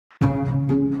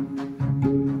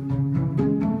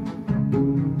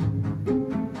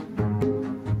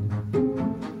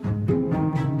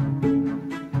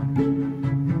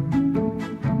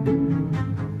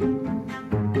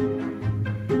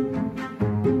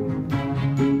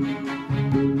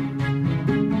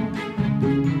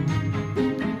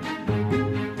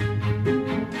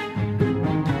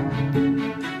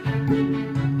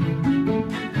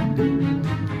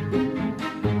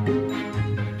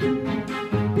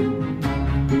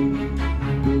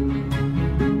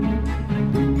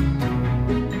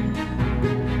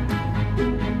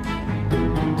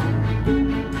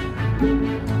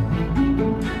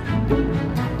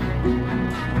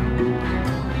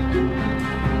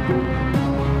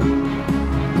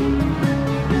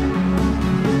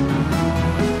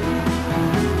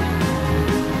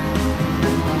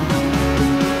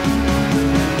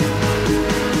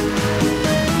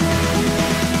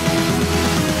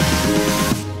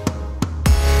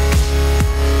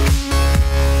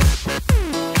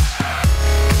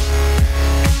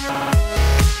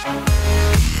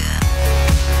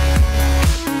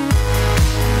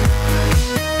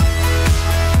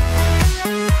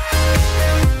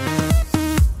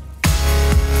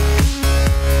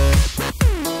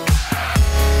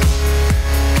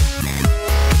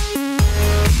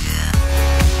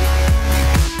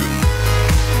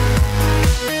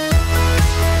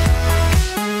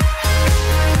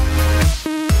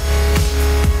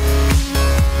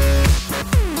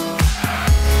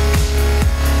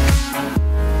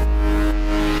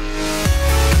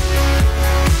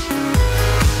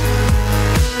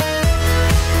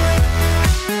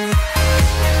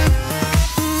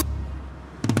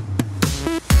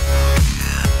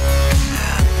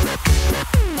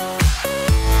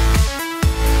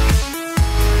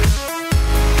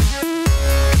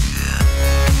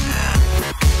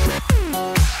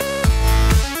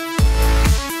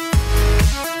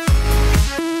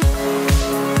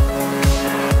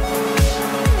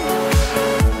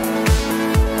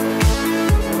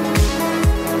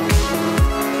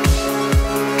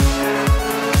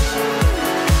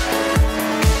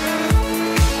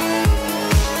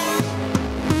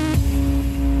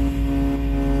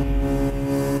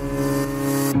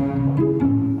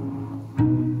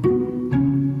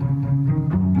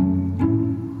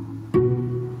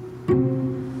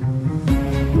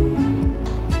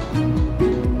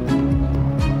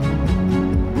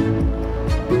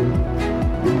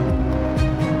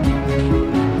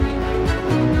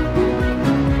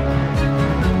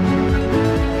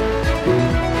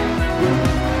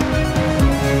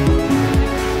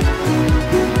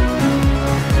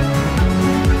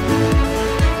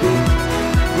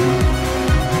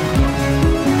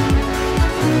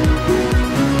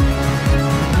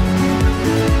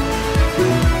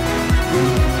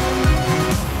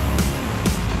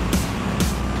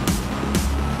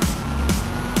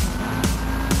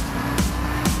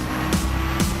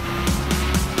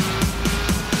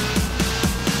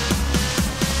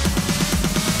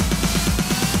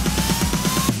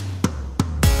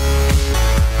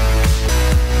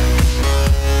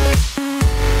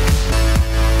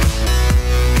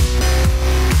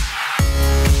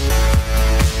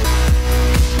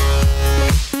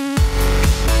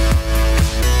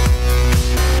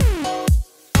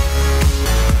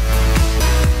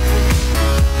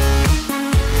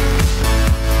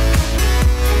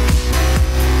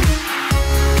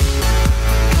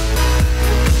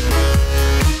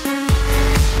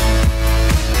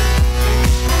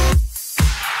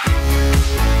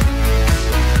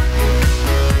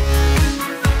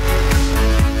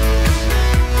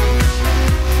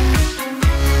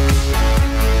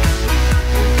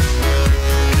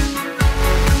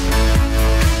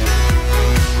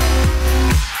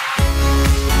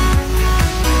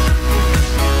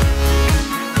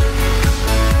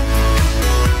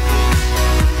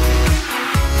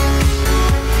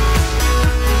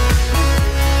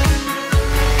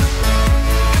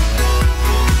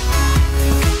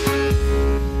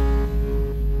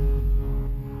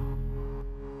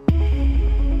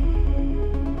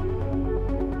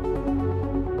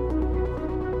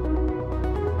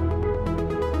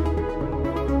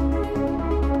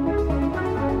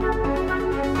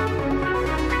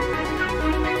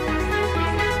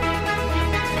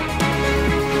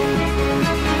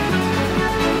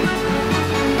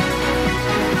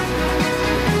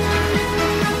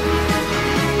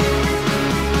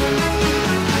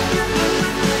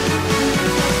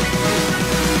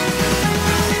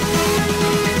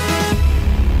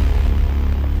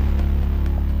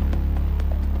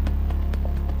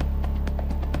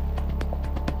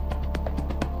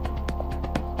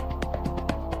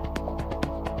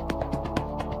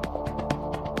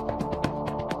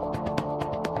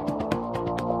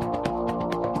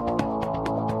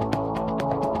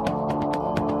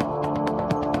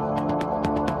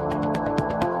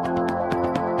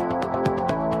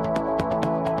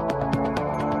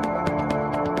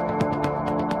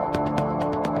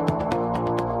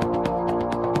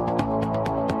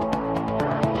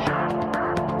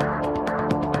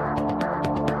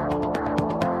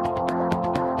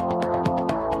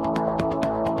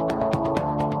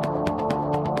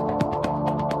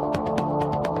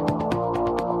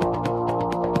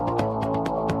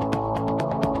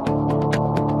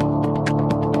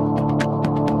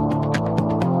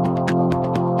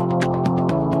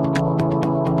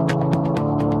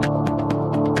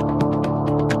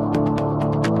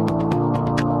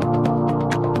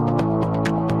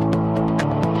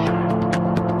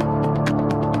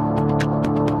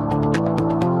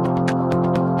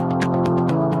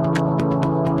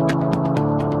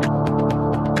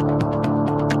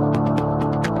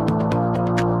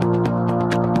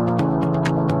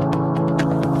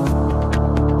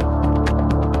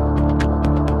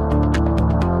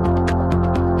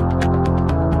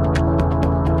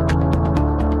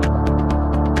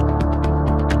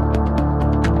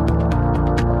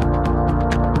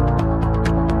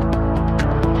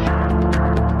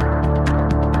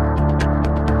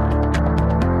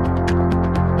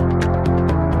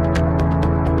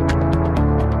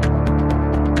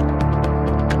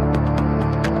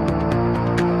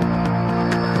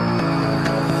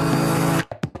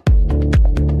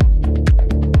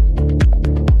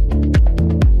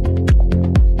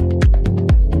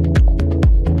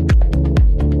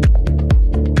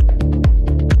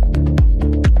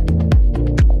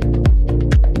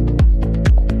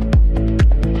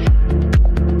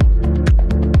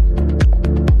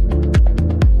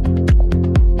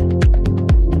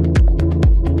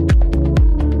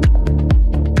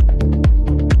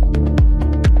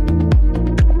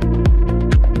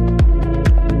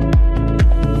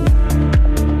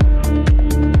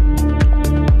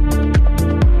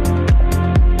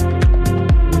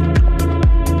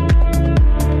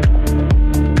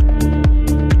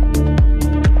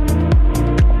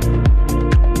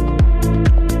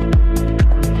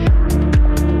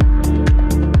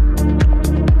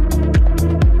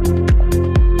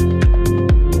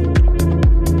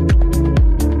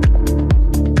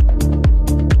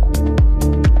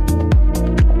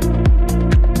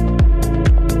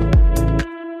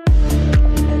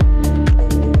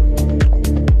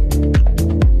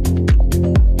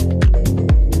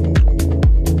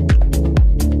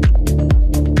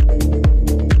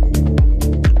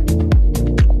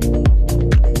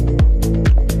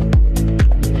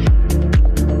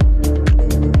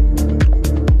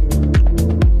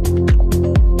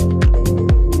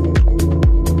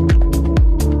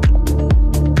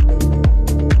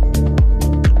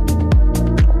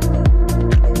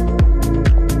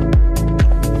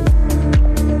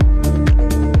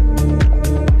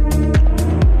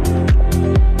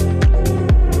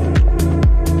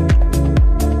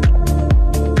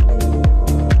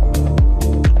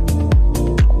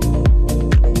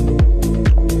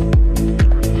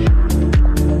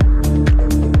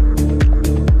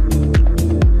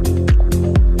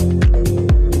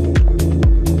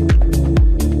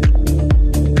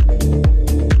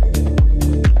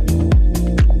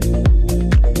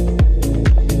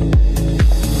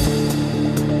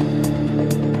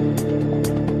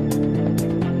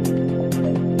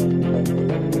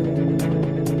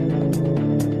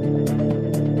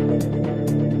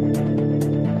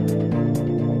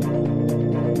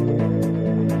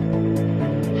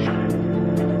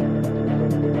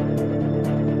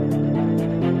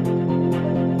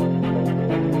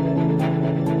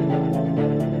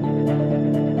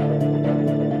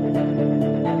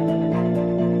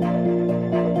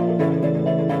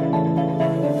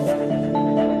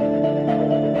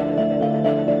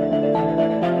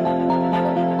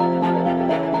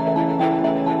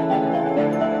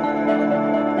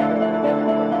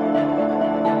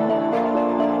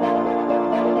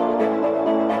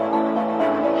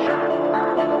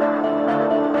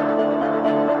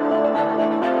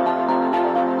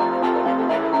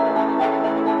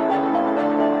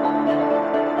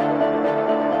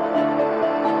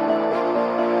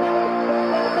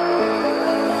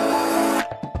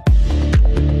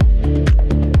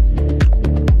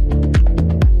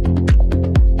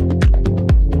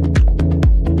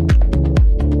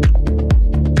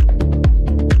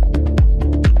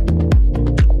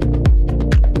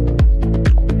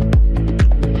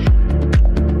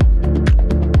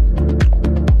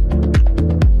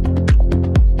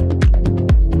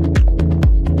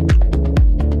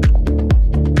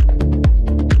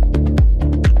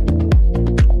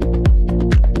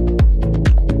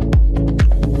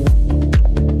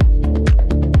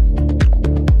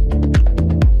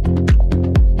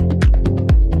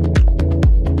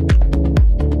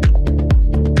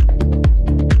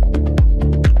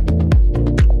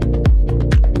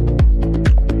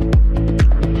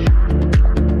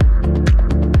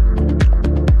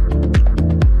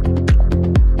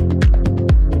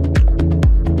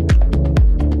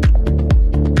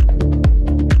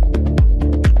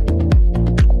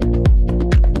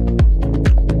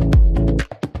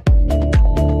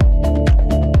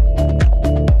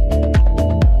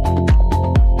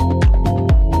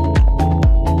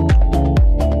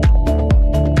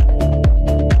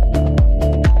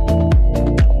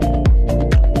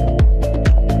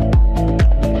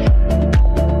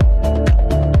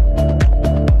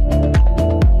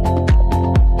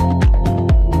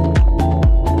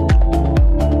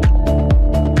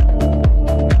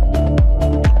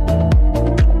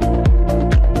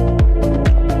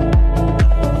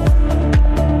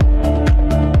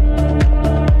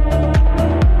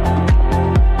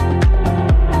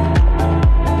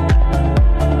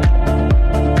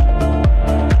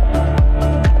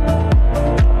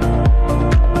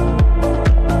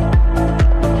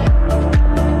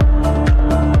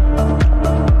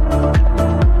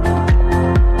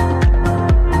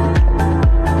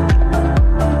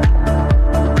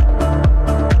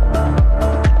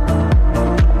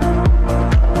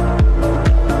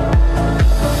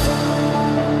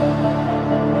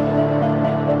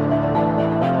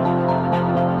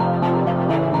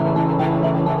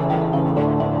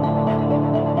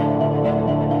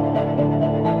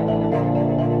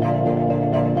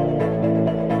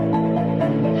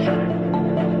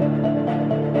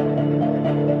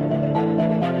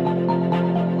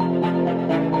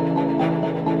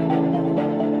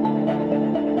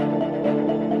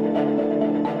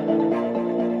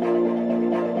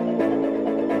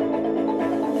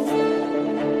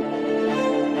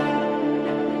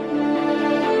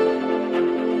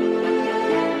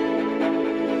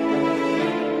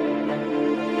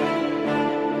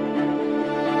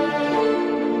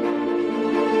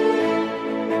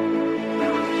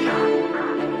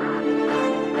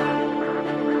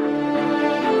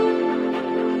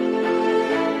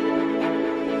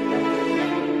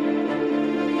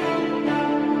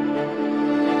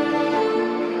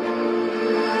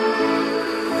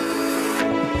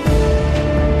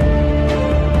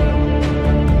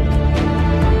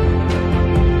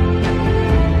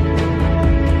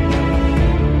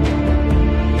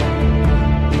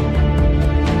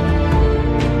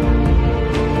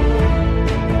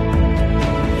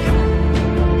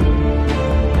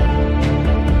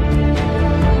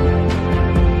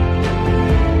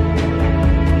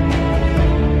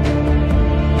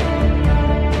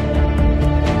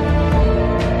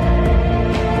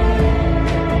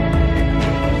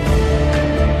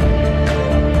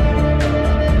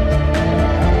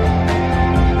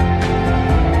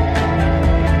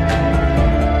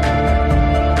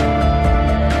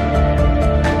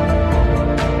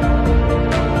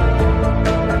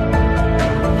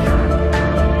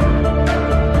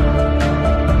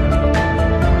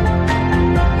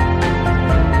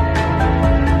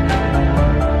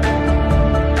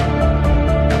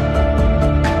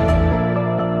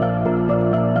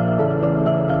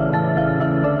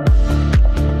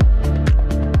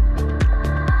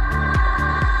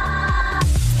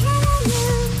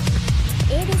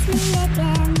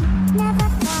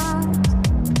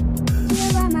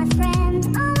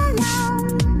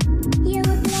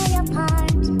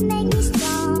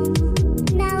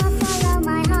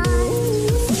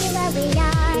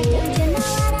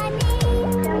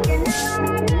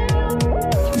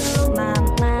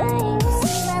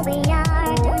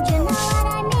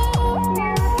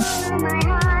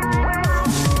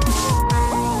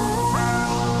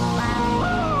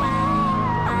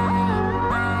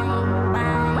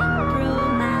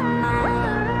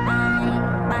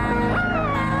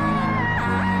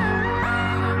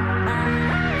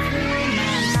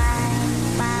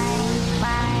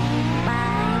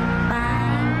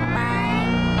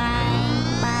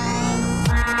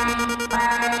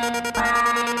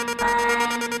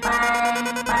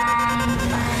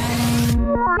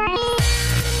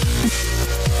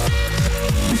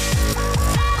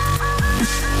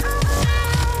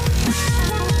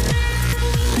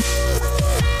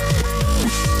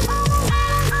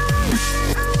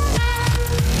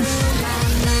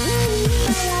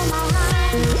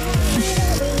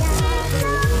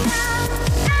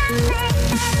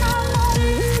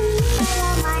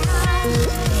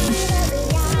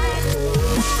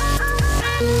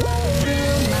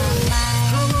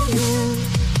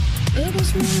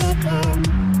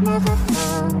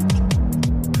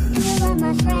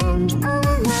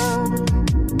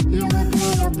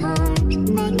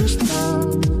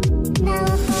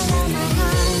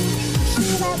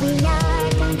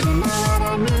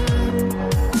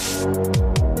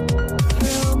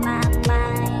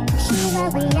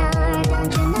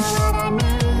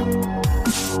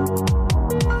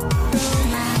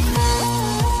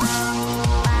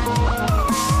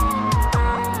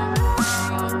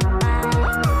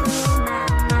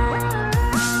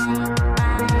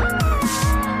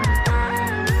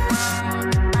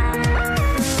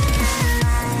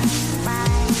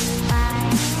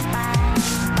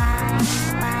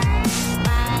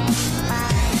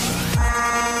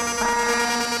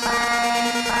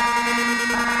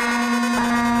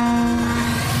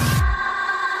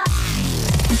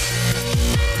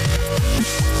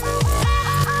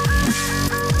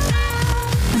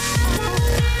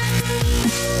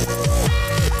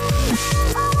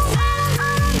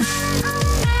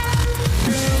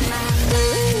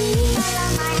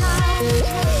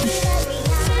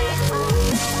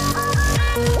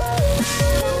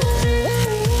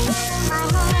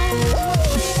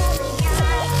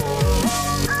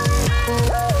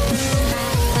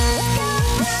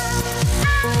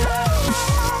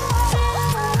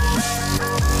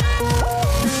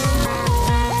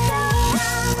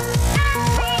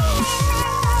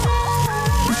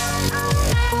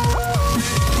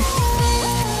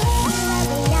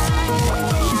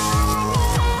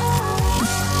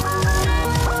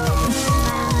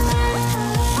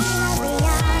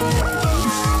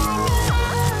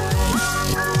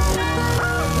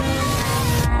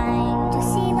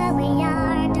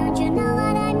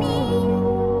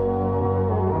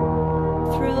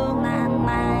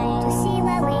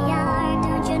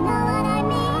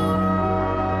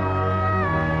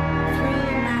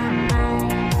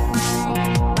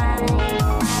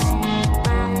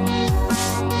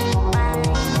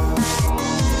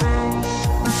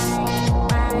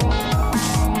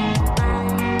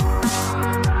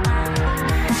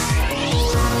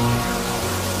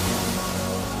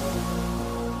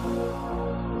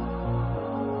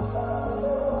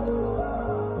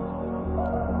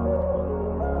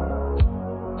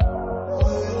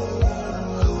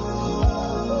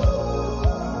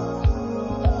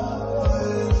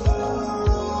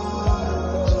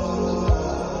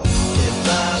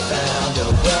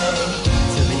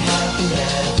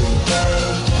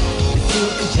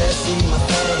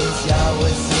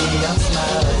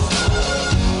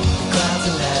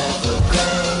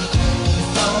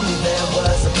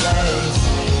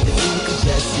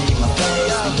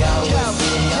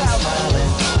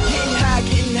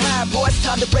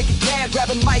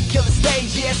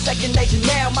second nature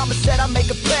now. Mama said I make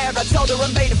her proud. I told her I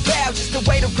made a vow just to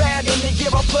wait around. In a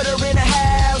year I'll put her in a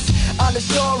house on the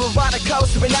shore or on a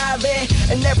coast or an island.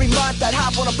 And every month I'd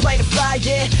hop on a plane to fly,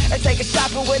 yeah, and take her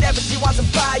shopping whatever she wants to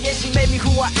buy, yeah. She made me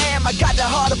who I am, I got the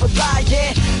heart of a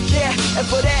lion, yeah. And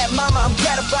for that, mama, I'm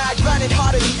gratified. Grinding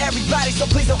harder than everybody, so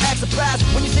please don't act surprised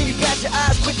when you see me pass your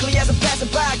eyes quickly as I'm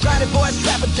passing by. Grinding boys,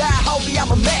 trap or die, homie,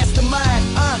 I'm a mastermind.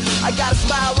 I got a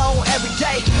smile on every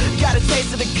day, got a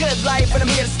taste of the good life, and I'm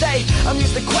here to stay. I'm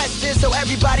used to questions, so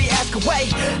everybody ask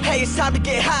away. Hey, it's time to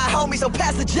get high, homie, so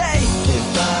pass the J.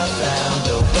 If I found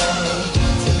a way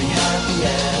to be happy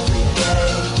every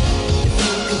day, if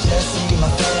you could just see my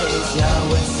face, y'all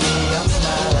would see I'm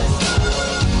smiling.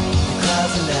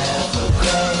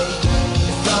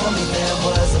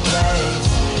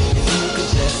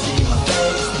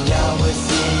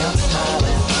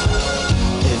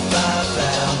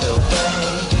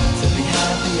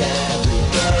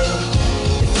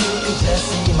 just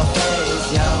see my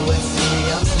face, y'all would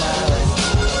see I'm smiling.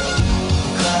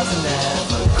 The clouds are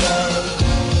never gray.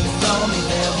 If only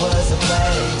there was a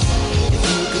place. If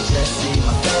you could just see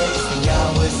my face, then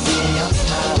y'all would see I'm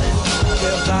smiling.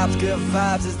 Good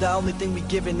vibes is the only thing we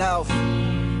giving off.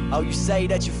 Oh, you say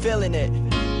that you feeling it.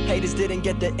 Haters didn't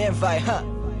get the invite, huh?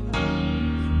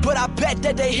 But I bet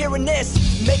that they hearing this,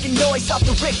 making noise off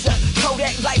the Richter.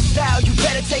 Kodak lifestyle, you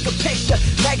better take a picture.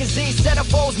 Magazine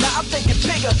centerfolds, now I'm thinking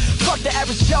bigger. Fuck the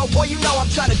average Joe, boy, you know I'm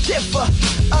trying to differ.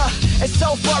 And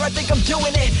so far I think I'm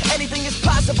doing it. Anything is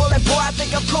possible, and boy, I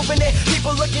think I'm proving it.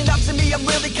 People looking up to me, I'm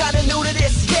really kinda new to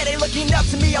this. Yeah, they looking up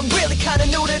to me, I'm really kinda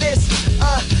new to this.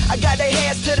 I got their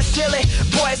hands to the ceiling.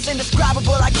 Boy, it's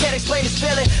indescribable, I can't explain this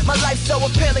feeling. My life's so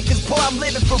appealing, cause boy, I'm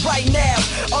living for right now.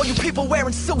 All you people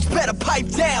wearing suits better pipe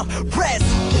down. Rest.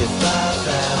 If I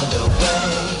found a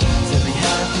way to be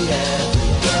happy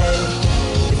every day,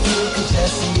 if you could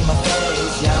just see my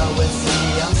face, y'all would see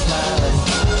I'm smiling.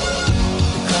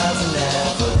 The clouds are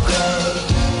never gray.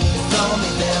 If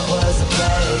only there was a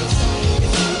place.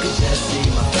 If you could just see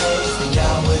my face, then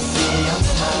y'all would see I'm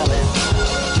smiling.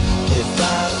 If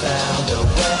I found a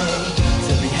way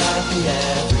to be happy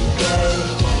every day,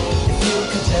 if you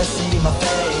could just see my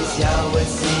face, y'all would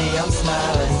see I'm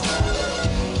smiling.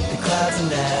 The clouds are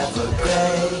never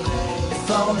gray.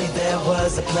 If only there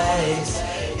was a place.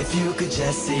 If you could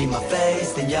just see my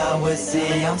face, then y'all would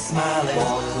see I'm smiling.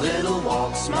 One little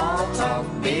walk, small talk,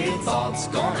 big thoughts.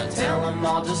 Gonna tell them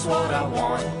all just what I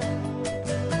want.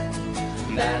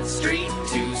 That street,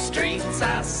 two streets,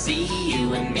 I see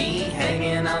you and me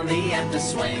hanging on the empty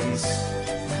swings.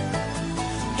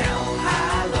 Count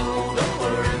high, low, don't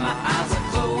worry, my eyes are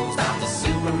closed. I'm the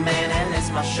Superman and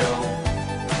it's my show.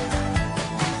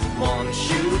 One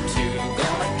shoe, two,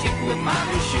 gonna kick with my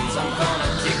new shoes. I'm gonna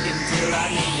kick until I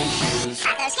need new shoes.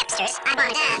 Are those hipsters? I want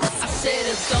to dance. I said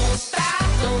it don't stop.